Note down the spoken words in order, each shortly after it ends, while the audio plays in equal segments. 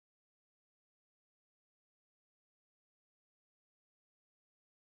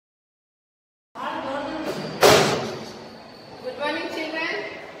morning children.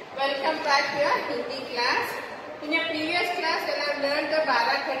 Welcome back to your Hindi class. In your previous class you have learned the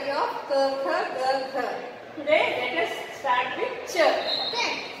Barahkadi of K, Kh, G, Kh. Today let us start with Ch.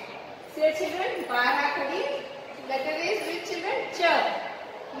 Okay. So children, Barahkadi letter is which children? Ch.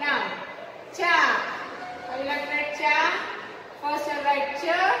 Now, Cha. I will write Cha. First I will write Ch.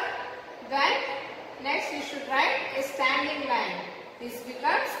 Then next you should write a standing line. This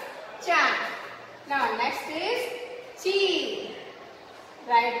becomes Cha. Now next is Chi.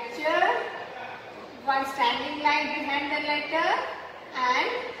 Write Ch. One standing line behind the letter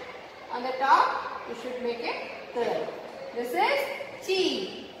and on the top you should make a curve. This is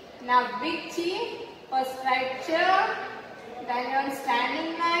Chi. Now big Chi. First write Ch. Then on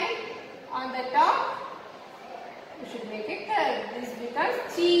standing line on the top you should make a curve. This becomes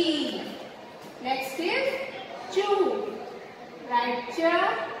Chi. Next is Chu. Write Ch.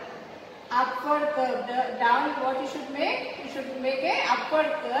 Upward curve. Down what you should make? You should make a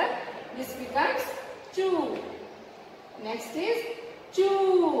upward curve. This becomes Chu. Next is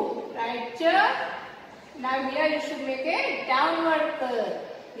Chu. Write Ch. Now here you should make a downward curve.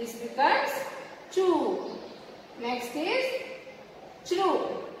 This becomes Chu. Next is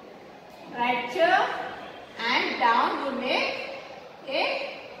Chru. Write Ch and down you make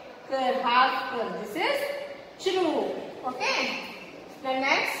a curve, half curve. This is Chru. Okay. The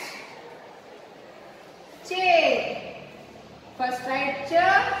next Che. First write Ch.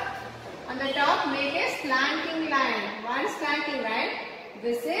 On the top make a slanting line. One slanting line.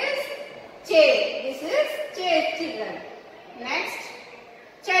 This is Che. This is Che children. Next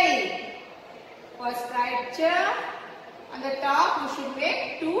Chai. First write Ch. On the top you should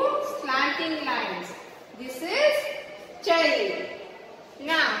make two slanting lines. This is Chai.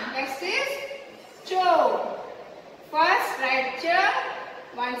 Now next is Cho. First write Ch.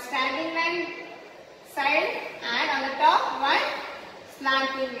 One standing line side and on the top one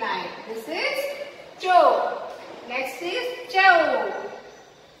slanting line. This is Cho. Next is Chow.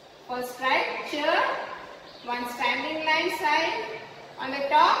 First write Ch. One standing line side on the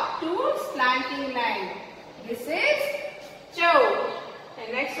top two slanting line. This is Chow.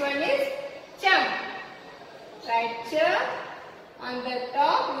 And next one is Chum. Write Ch. On the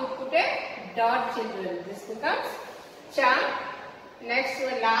top you put a dot children. This becomes Chum. Next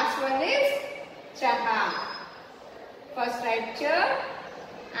one, last one is Chaha. First write Ch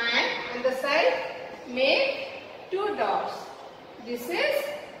and on the side make two dots. This is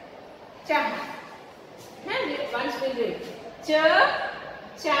Chaha. And once we read Ch,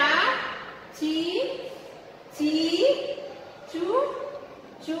 Cha, Chi, Chi, Chu,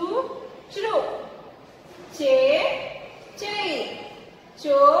 Chu, Chru, Che, Chai,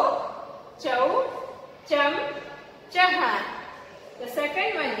 Cho, Chow, Chum, Chaha. The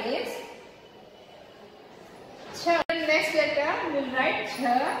second one is Ch. Next letter we will write Ch.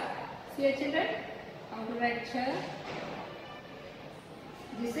 See your children? How to write Ch?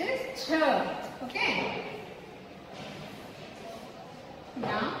 This is Ch. Okay.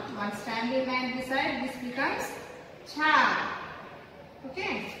 Now one standing line beside this becomes Cha.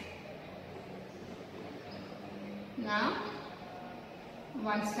 Okay. Now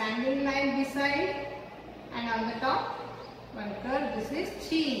one standing line beside and on the top one curve. This is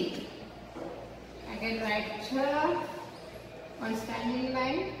Chi. Again write Ch. One standing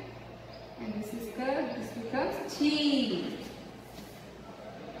line and this is curve. This becomes Chi.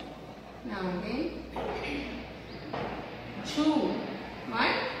 Now again Chu.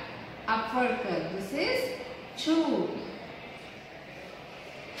 One upward curve. This is Chu.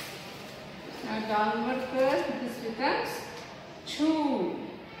 Now downward curve. This becomes Chu.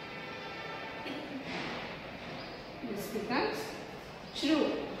 This becomes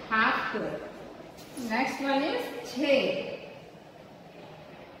Chru. Half curve. Next one is Che.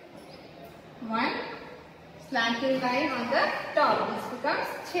 One slanting line on the top. This becomes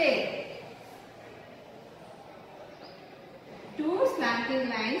Che. Two slanting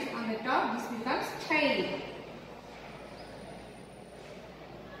lines on the top. This becomes Chai.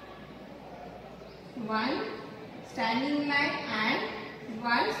 One standing line and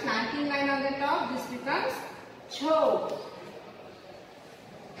one slanting line on the top. This becomes Cho.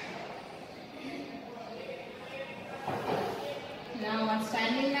 Now one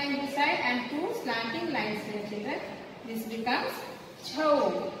standing line beside and two slanting lines here children. This becomes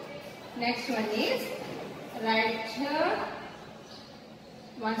Chow. Next one is write Ch.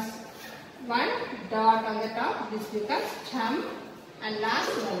 One dot on the top. This becomes Chum. And last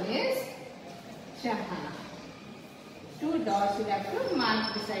one is Chaha. Two dots you have to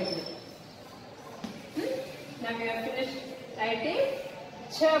mark beside it. Now we have finished writing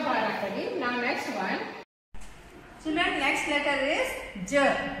Ch Barahkadi. Now next one. Children, next letter is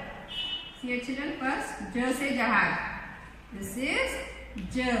J. Here children, first J se jahaz. This is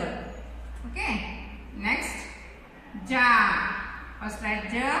J. Okay. Next Ja. First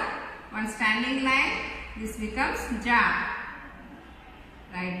write J. One standing line. This becomes Ja.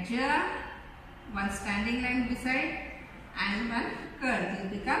 Write J. One standing line beside and one curve.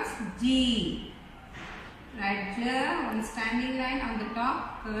 This becomes G. Write J. One standing line on the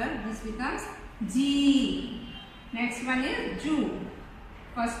top curve. This becomes G. Next one is Ju.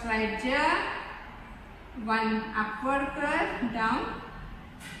 First write J. One upward curve down.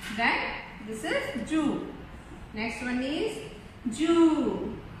 Then this is Ju. Next one is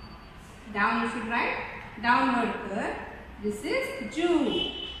Ju. Down you should write downward curve. This is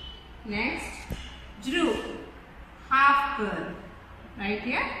Ju. Next Jru. Half curve. Right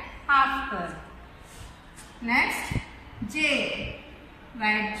here half curve. Next J.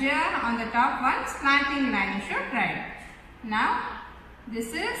 Write J on the top one slanting line you should write. Now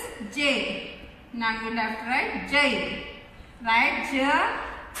this is J. Now you will have to write J. Write J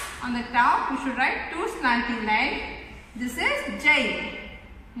on the top you should write two slanting lines. This is J.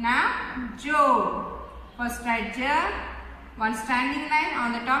 Now Jo. First write J. One standing line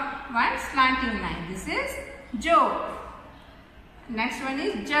on the top one slanting line. This is Jo. Next one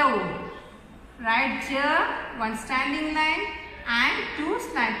is Jo. Write J. One standing line and two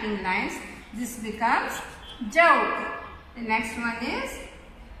slanting lines. This becomes Jo. The next one is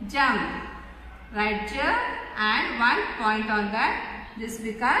Jum. Write J and one point on that. This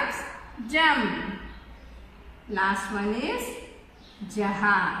becomes Jum. Last one is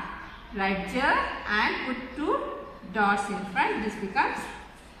Jaha. Write J and put two dots in front. This becomes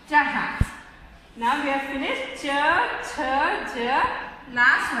Jaha. Now we have finished Ch, Ch, J.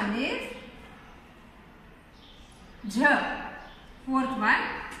 Last one is J. Fourth one,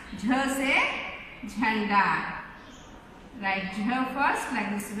 J se Jhanda. Write J first like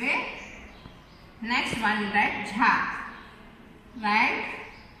this way. Next one write Jha. Write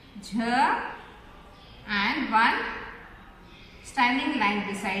J and one standing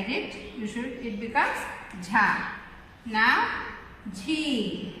line beside it. It becomes Jha. Now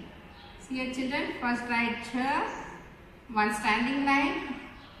Jhi. See here children, first write J, one standing line,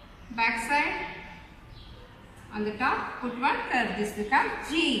 back side. On the top put one curve. This becomes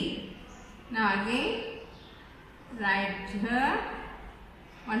G. Now again write J,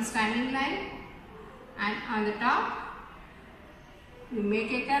 one standing line and on the top you make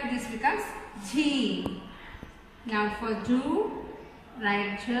a curve. This becomes G. Now for Ju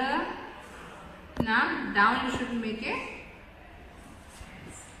write J. Now down you should make a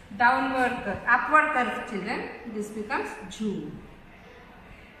downward curve, upward curve children. This becomes Ju.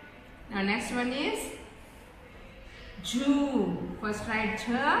 Now next one is Ju. First write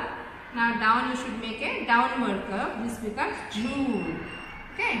J. Now down you should make a downward curve. This becomes Ju.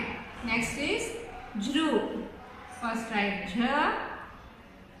 Okay. Next is Jru. First write J.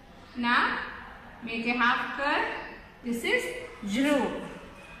 Now make a half curve. This is Jru.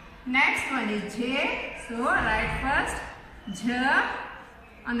 Next one is J. So write first J.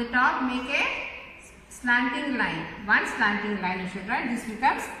 On the top make a slanting line. One slanting line you should write. This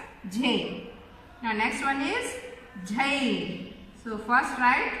becomes J. Now next one is Jai. So first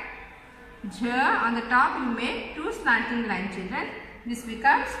write J. On the top you make two slanting lines children. This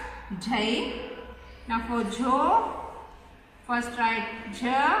becomes Jai. Now for Jo, first write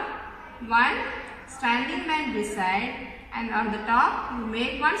J. One standing line beside and on the top you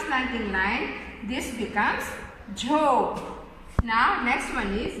make one slanting line. This becomes Jo. Now next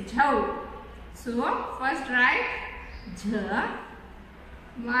one is Jau. So first write J.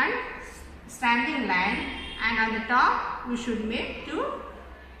 One standing line and on the top we should make two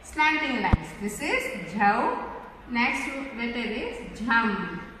slanting lines. This is Jau. Next letter is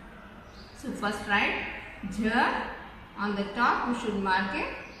Jham. So first write J. On the top we should mark it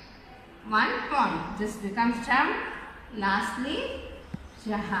one point. This becomes Jham. Lastly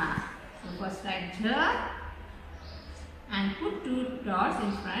Jaha. So first write J and put two dots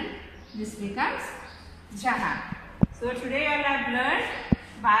in front. This becomes Jaha. So today you all have learned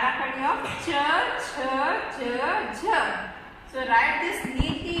Barahkadi of Ch, Ch, Ch, J. So write this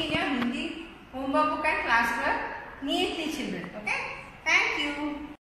neatly in your Hindi homework book and classwork neatly children. Okay. Thank you.